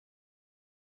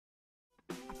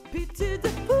Pity the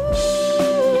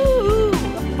fool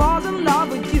that falls in love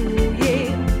with you,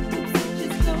 yeah.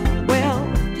 Well,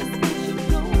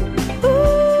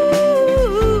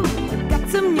 ooh, I got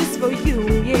some news for you,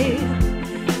 yeah.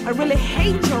 I really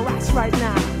hate your ass right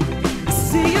now. I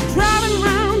see you driving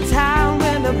around town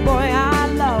with a boy I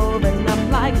love, and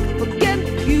I'm like, forget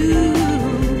you.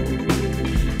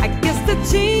 I guess the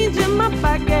change in my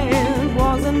back end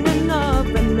wasn't enough,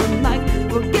 and I'm like,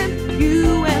 forget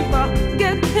you and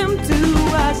forget him too.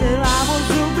 I said I was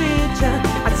a richer,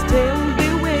 I'd still be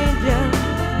with you.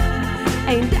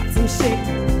 Ain't that some shit?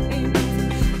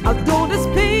 Although there's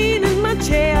pain in my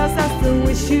chest, I still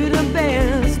wish you the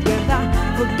best. But I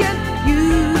forget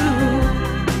you.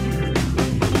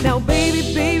 Now baby,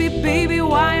 baby, baby,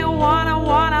 why you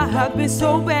wanna hurt me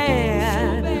so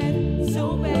bad?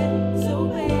 So bad, so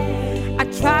bad. I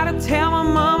tried to tell my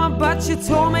mama, but she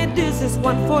told me this is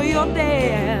one for your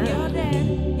dad. Your dad,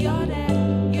 your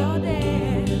dad, your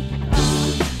dad.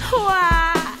 Why?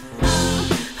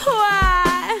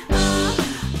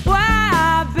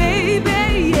 Why,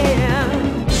 baby, yeah.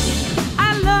 I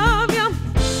love you,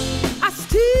 I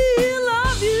still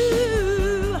love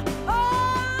you.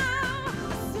 Oh,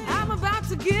 I'm about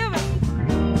to give it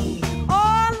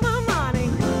all my money,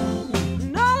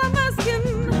 and all I'm asking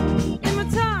in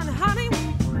return, honey,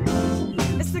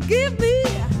 is to give me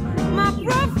my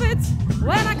profits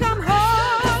when I